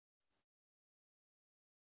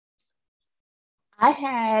I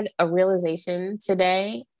had a realization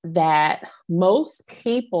today that most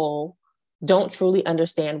people don't truly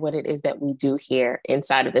understand what it is that we do here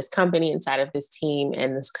inside of this company, inside of this team,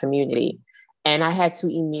 and this community. And I had to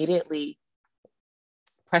immediately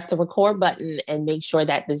press the record button and make sure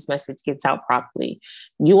that this message gets out properly.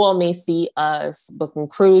 You all may see us booking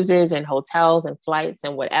cruises and hotels and flights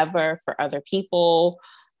and whatever for other people,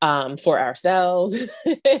 for ourselves.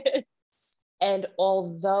 And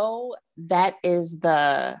although that is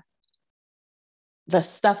the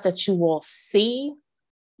stuff that you will see,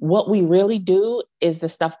 what we really do is the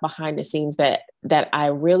stuff behind the scenes that I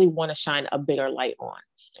really want to shine a bigger light on.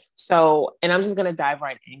 So, and I'm just going to dive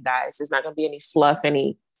right in, guys. There's not going to be any fluff,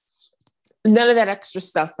 none of that extra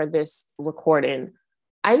stuff for this recording.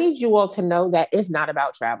 I need you all to know that it's not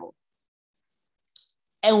about travel.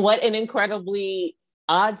 And what an incredibly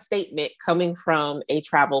odd statement coming from a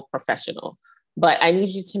travel professional. But I need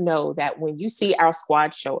you to know that when you see our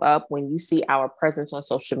squad show up, when you see our presence on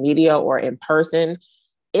social media or in person,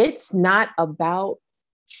 it's not about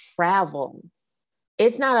travel.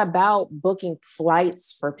 It's not about booking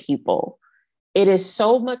flights for people. It is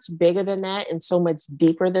so much bigger than that and so much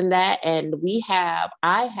deeper than that. And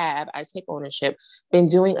I take ownership, been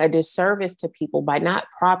doing a disservice to people by not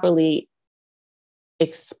properly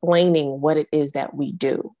explaining what it is that we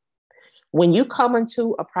do. When you come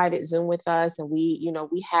into a private Zoom with us and we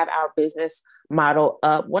have our business model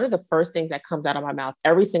up, one of the first things that comes out of my mouth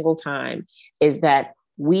every single time is that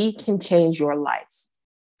we can change your life.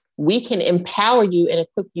 We can empower you and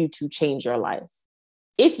equip you to change your life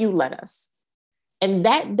if you let us. And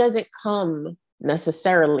that doesn't come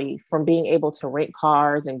necessarily from being able to rent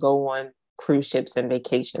cars and go on cruise ships and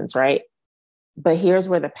vacations, right? But here's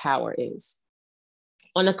where the power is.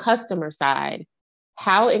 On the customer side,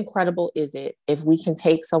 how incredible is it if we can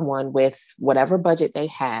take someone with whatever budget they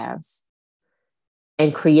have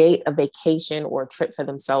and create a vacation or a trip for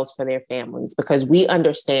themselves, for their families? Because we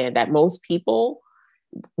understand that most people,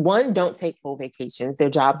 one, don't take full vacations. Their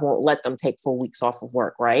jobs won't let them take full weeks off of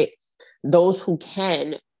work, right? Those who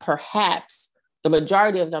can, perhaps the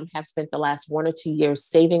majority of them have spent the last 1 or 2 years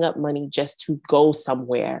saving up money just to go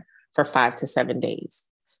somewhere for 5 to 7 days.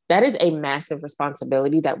 That is a massive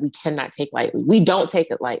responsibility that we cannot take lightly. We don't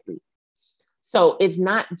take it lightly. So it's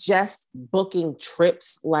not just booking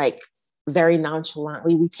trips like very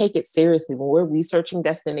nonchalantly. We take it seriously when we're researching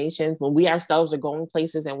destinations, when we ourselves are going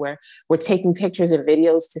places and we're taking pictures and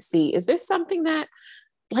videos to see, is this something that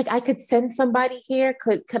I could send somebody here?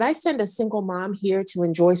 Could I send a single mom here to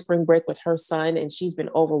enjoy spring break with her son? And she's been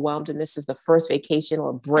overwhelmed. And this is the first vacation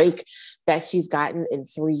or break that she's gotten in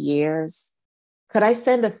 3 years. Could I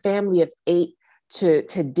send a family of 8 to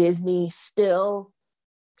Disney still?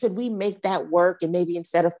 Could we make that work? And maybe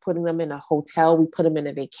instead of putting them in a hotel, we put them in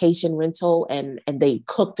a vacation rental and they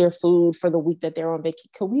cook their food for the week that they're on vacation.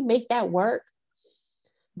 Could we make that work?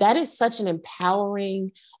 That is such an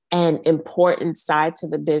empowering and important side to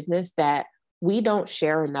the business that we don't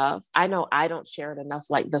share enough. I know I don't share it enough,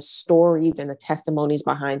 like the stories and the testimonies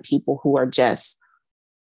behind people who are just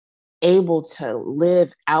able to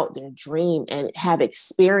live out their dream and have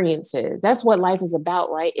experiences. That's what life is about,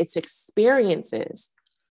 right? It's experiences.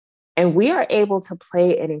 And we are able to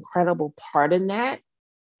play an incredible part in that.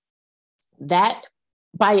 That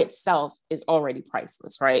by itself is already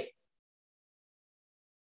priceless, right?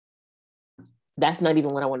 That's not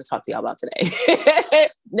even what I want to talk to y'all about today.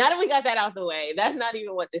 Now that we got that out the way, that's not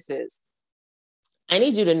even what this is. I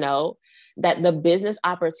need you to know that the business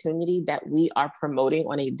opportunity that we are promoting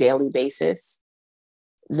on a daily basis,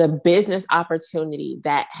 the business opportunity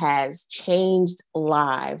that has changed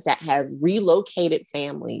lives, that has relocated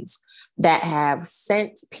families, that have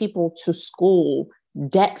sent people to school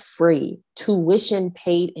debt-free, tuition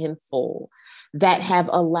paid in full, that have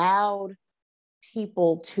allowed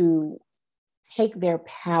people to take their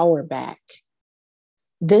power back.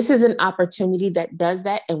 This is an opportunity that does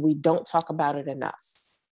that, and we don't talk about it enough.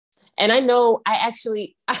 And I know I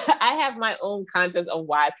have my own concepts of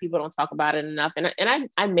why people don't talk about it enough. And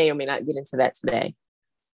I may or may not get into that today.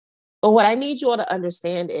 But what I need you all to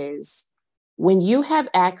understand is when you have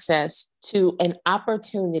access to an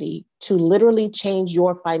opportunity to literally change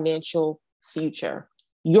your financial future,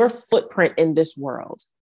 your footprint in this world,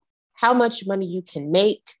 how much money you can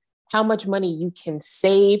make, how much money you can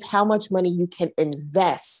save, how much money you can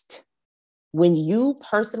invest. When you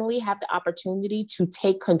personally have the opportunity to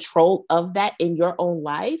take control of that in your own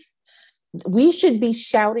life, we should be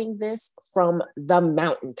shouting this from the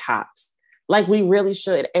mountaintops, like we really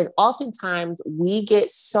should. And oftentimes we get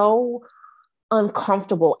so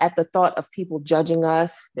uncomfortable at the thought of people judging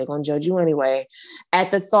us. They're going to judge you anyway.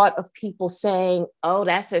 At the thought of people saying, oh,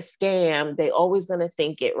 that's a scam. They always going to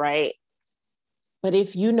think it, right? But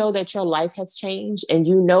if you know that your life has changed and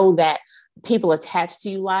you know that people attached to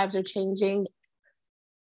you lives are changing,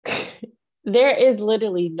 there is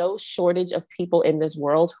literally no shortage of people in this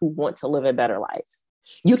world who want to live a better life.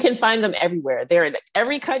 You can find them everywhere. They're in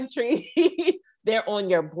every country. They're on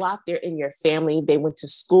your block. They're in your family. They went to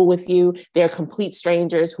school with you. They're complete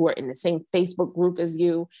strangers who are in the same Facebook group as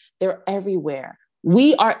you. They're everywhere.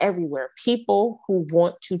 We are everywhere. People who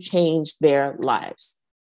want to change their lives.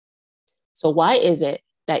 So why is it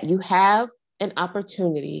that you have an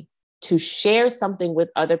opportunity to share something with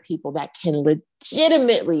other people that can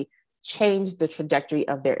legitimately change the trajectory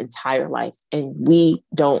of their entire life, and we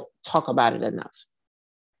don't talk about it enough?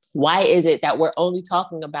 Why is it that we're only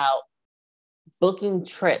talking about booking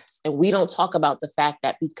trips and we don't talk about the fact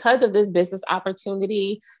that because of this business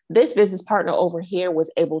opportunity, this business partner over here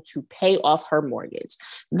was able to pay off her mortgage.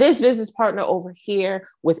 This business partner over here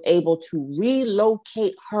was able to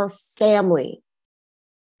relocate her family.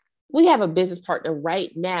 We have a business partner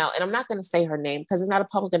right now, and I'm not going to say her name because it's not a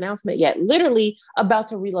public announcement yet, literally about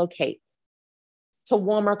to relocate to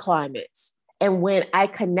warmer climates. And when I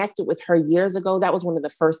connected with her years ago, that was one of the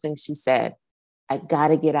first things she said. I got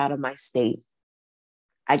to get out of my state.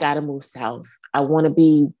 I got to move south. I want to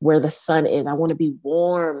be where the sun is. I want to be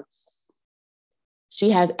warm.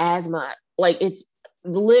 She has asthma. Like, it's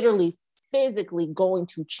literally physically going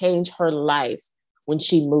to change her life when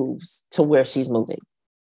she moves to where she's moving.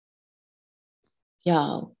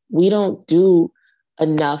 Y'all, we don't do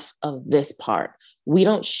enough of this part. We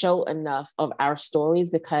don't show enough of our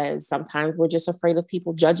stories because sometimes we're just afraid of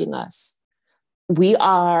people judging us. We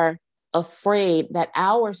are afraid that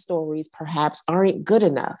our stories perhaps aren't good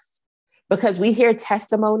enough because we hear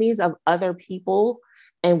testimonies of other people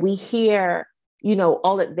and we hear,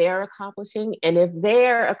 all that they're accomplishing. And if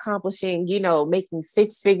they're accomplishing, making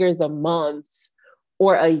 6 figures a month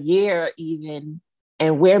or a year even,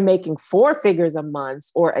 and we're making 4 figures a month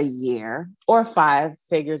or a year or 5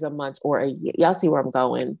 figures a month or a year, y'all see where I'm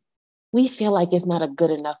going? We feel like it's not a good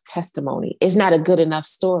enough testimony. It's not a good enough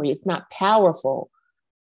story. It's not powerful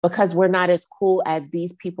because we're not as cool as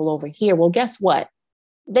these people over here. Well, guess what?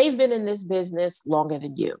 They've been in this business longer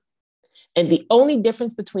than you. And the only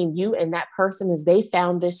difference between you and that person is they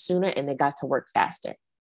found this sooner and they got to work faster.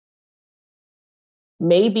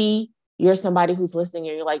 Maybe you're somebody who's listening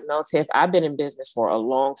and you're like, no, Tiff, I've been in business for a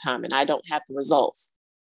long time and I don't have the results.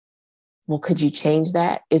 Well, could you change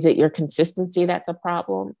that? Is it your consistency that's a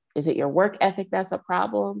problem? Is it your work ethic that's a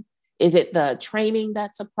problem? Is it the training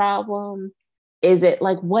that's a problem? Is it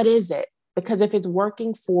what is it? Because if it's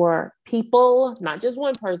working for people, not just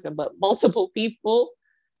one person, but multiple people,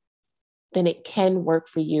 then it can work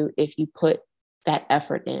for you if you put that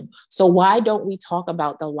effort in. So why don't we talk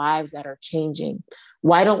about the lives that are changing?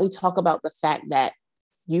 Why don't we talk about the fact that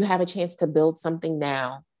you have a chance to build something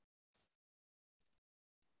now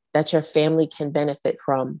that your family can benefit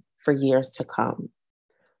from for years to come?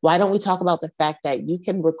 Why don't we talk about the fact that you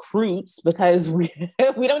can recruit, because we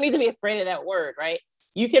don't need to be afraid of that word, right?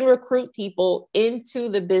 You can recruit people into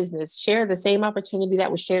the business, share the same opportunity that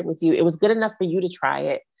was shared with you. It was good enough for you to try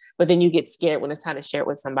it, but then you get scared when it's time to share it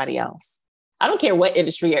with somebody else. I don't care what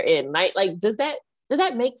industry you're in, right? Does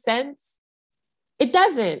that make sense? It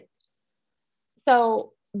doesn't.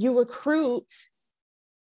 So you recruit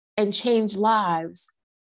and change lives,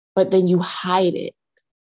 but then you hide it.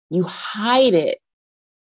 You hide it.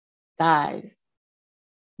 Guys,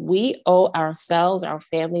 we owe ourselves, our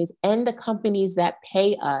families, and the companies that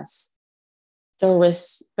pay us the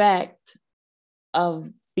respect of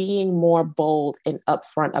being more bold and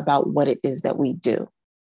upfront about what it is that we do.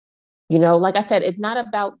 Like I said, it's not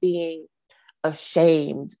about being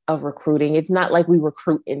ashamed of recruiting. It's not like we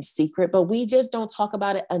recruit in secret, but we just don't talk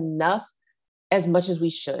about it enough as much as we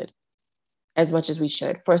should.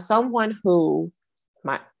 For someone who,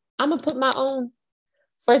 I'm going to put my own,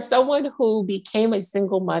 for someone who became a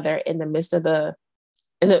single mother in the midst of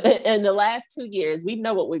in the last 2 years, we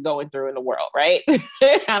know what we're going through in the world, right?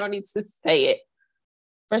 I don't need to say it.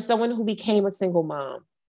 For someone who became a single mom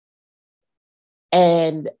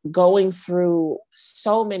and going through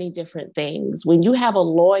so many different things, when you have a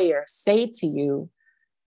lawyer say to you,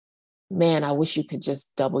 man, I wish you could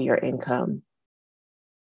just double your income.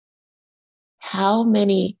 How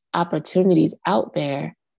many opportunities out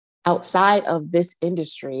there outside of this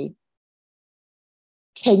industry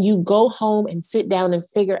can you go home and sit down and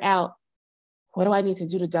figure out, what do I need to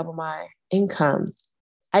do to double my income?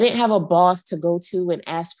 I didn't have a boss to go to and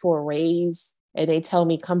ask for a raise and they tell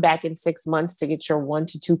me come back in 6 months to get your 1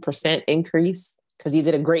 to 2% increase because you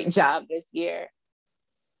did a great job this year.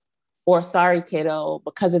 Or sorry, kiddo,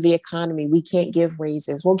 because of the economy, we can't give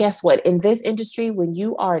raises. Well, guess what? In this industry, when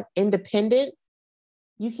you are independent,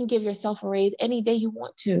 you can give yourself a raise any day you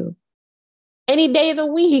want to, any day of the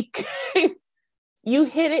week. You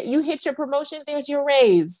hit it, you hit your promotion, there's your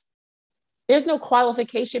raise. There's no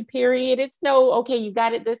qualification period. It's no, okay, you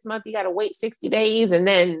got it this month, you got to wait 60 days and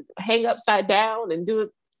then hang upside down and do it.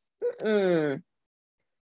 Mm-mm.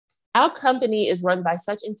 Our company is run by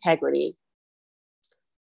such integrity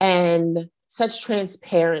and such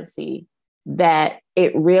transparency that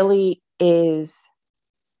it really is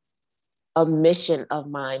a mission of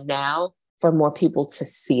mine now for more people to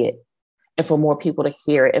see it and for more people to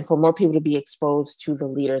hear it and for more people to be exposed to the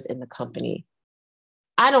leaders in the company.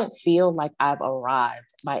 I don't feel like I've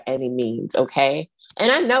arrived by any means, okay?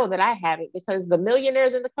 And I know that I haven't because the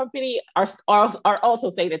millionaires in the company are also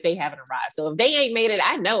saying that they haven't arrived. So if they ain't made it,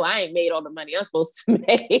 I know I ain't made all the money I'm supposed to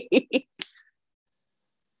make.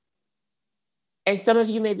 And some of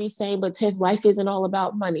you may be saying, but Tiff, life isn't all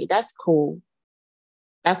about money. That's cool.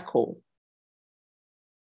 That's cool.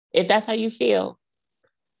 If that's how you feel,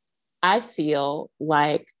 I feel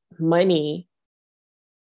like money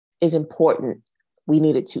is important. We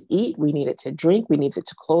needed to eat, we needed to drink, we needed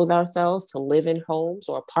to clothe ourselves, to live in homes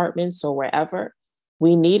or apartments or wherever.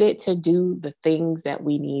 We needed to do the things that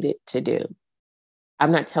we needed to do.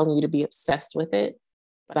 I'm not telling you to be obsessed with it,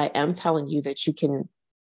 but I am telling you that you can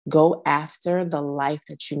go after the life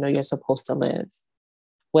that you know you're supposed to live.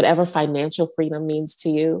 Whatever financial freedom means to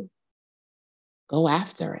you, go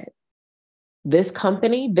after it. This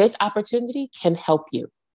company, this opportunity can help you.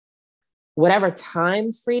 Whatever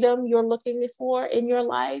time freedom you're looking for in your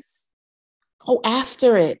life, go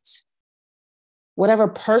after it. Whatever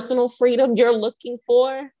personal freedom you're looking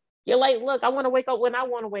for, you're like, look, I want to wake up when I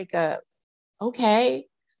want to wake up. Okay.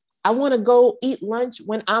 I want to go eat lunch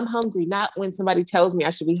when I'm hungry, not when somebody tells me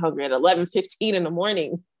I should be hungry at 11:15 in the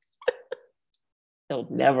morning. No,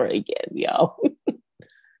 never again, yo.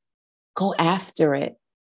 Go after it.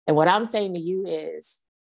 And what I'm saying to you is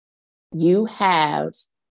you have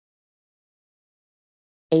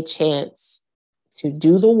a chance to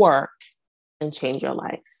do the work and change your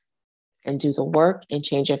life, and do the work and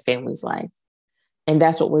change your family's life. And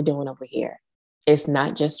that's what we're doing over here. It's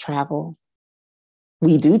not just travel.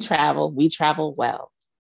 We do travel. We travel well.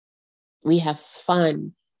 We have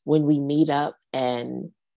fun when we meet up,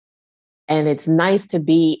 and it's nice to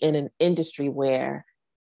be in an industry where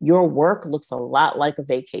your work looks a lot like a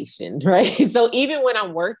vacation, right? So even when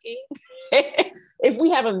I'm working, if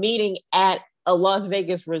we have a meeting at a Las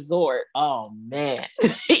Vegas resort, oh man,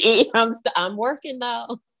 I'm working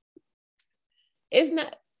though. It's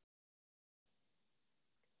not.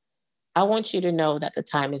 I want you to know that the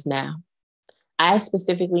time is now. I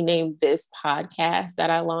specifically named this podcast that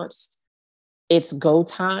I launched, It's Go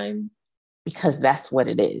Time, because that's what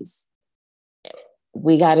it is.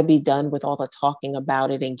 We got to be done with all the talking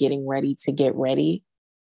about it and getting ready to get ready.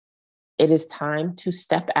 It is time to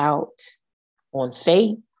step out on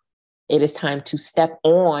faith. It is time to step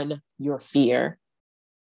on your fear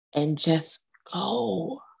and just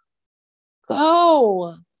go.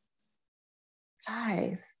 Go.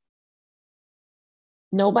 Guys,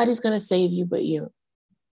 nobody's going to save you but you.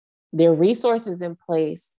 There are resources in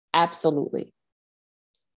place, absolutely.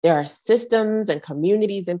 There are systems and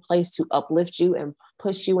communities in place to uplift you and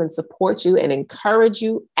push you and support you and encourage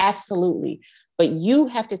you, absolutely. But you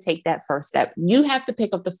have to take that first step. You have to pick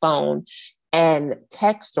up the phone and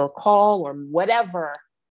text or call or whatever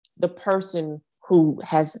the person who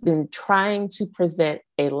has been trying to present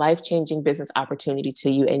a life-changing business opportunity to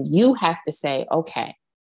you. And you have to say, okay,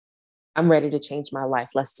 I'm ready to change my life.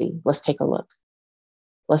 Let's see. Let's take a look.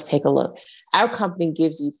 Let's take a look. Our company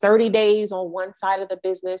gives you 30 days on one side of the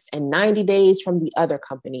business and 90 days from the other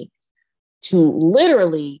company to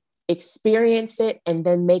literally experience it and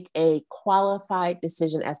then make a qualified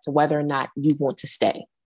decision as to whether or not you want to stay.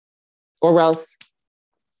 Or else,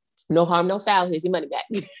 no harm, no foul, here's your money back.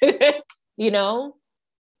 You know?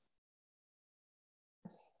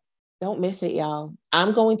 Don't miss it, y'all.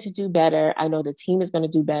 I'm going to do better. I know the team is going to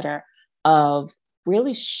do better of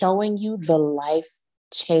really showing you the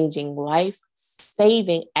life-changing,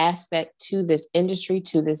 life-saving aspect to this industry,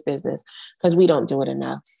 to this business, because we don't do it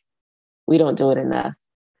enough. We don't do it enough.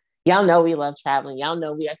 Y'all know we love traveling. Y'all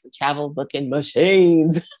know we are some travel booking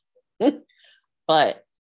machines. But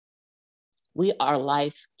we are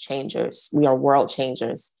life changers. We are world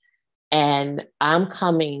changers. And I'm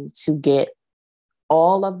coming to get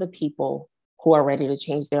all of the people who are ready to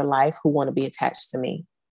change their life, who want to be attached to me.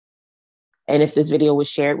 And if this video was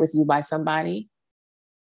shared with you by somebody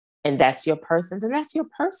and that's your person, then that's your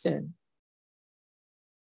person.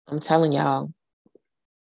 I'm telling y'all,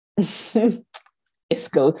 it's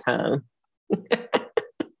go time.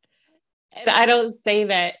 And I don't say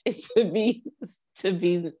that to be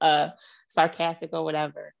sarcastic or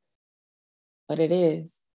whatever, but it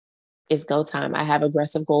is. It's go time. I have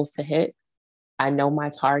aggressive goals to hit. I know my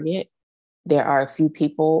target. There are a few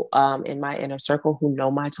people in my inner circle who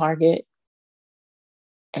know my target,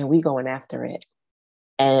 and we going after it.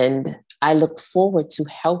 And I look forward to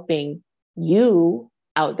helping you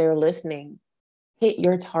out there listening hit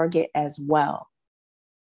your target as well.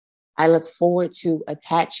 I look forward to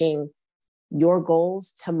attaching your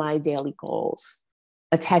goals to my daily goals,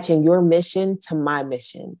 attaching your mission to my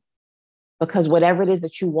mission. Because whatever it is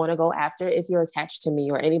that you want to go after, if you're attached to me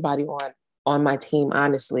or anybody on my team,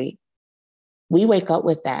 honestly, we wake up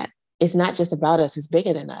with that. It's not just about us, it's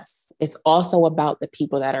bigger than us. It's also about the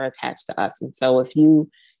people that are attached to us. And so if you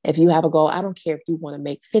have a goal, I don't care if you want to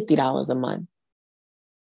make $50 a month.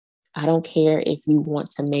 I don't care if you want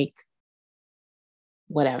to make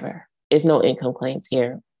whatever. There's no income claims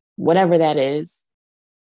here. Whatever that is,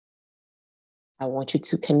 I want you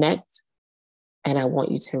to connect and I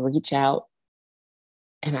want you to reach out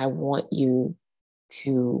and I want you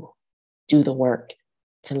to do the work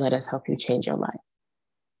and let us help you change your life.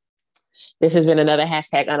 This has been another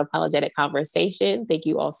hashtag unapologetic conversation. Thank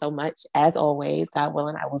you all so much. As always, God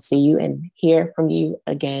willing, I will see you and hear from you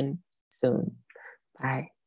again soon. Bye.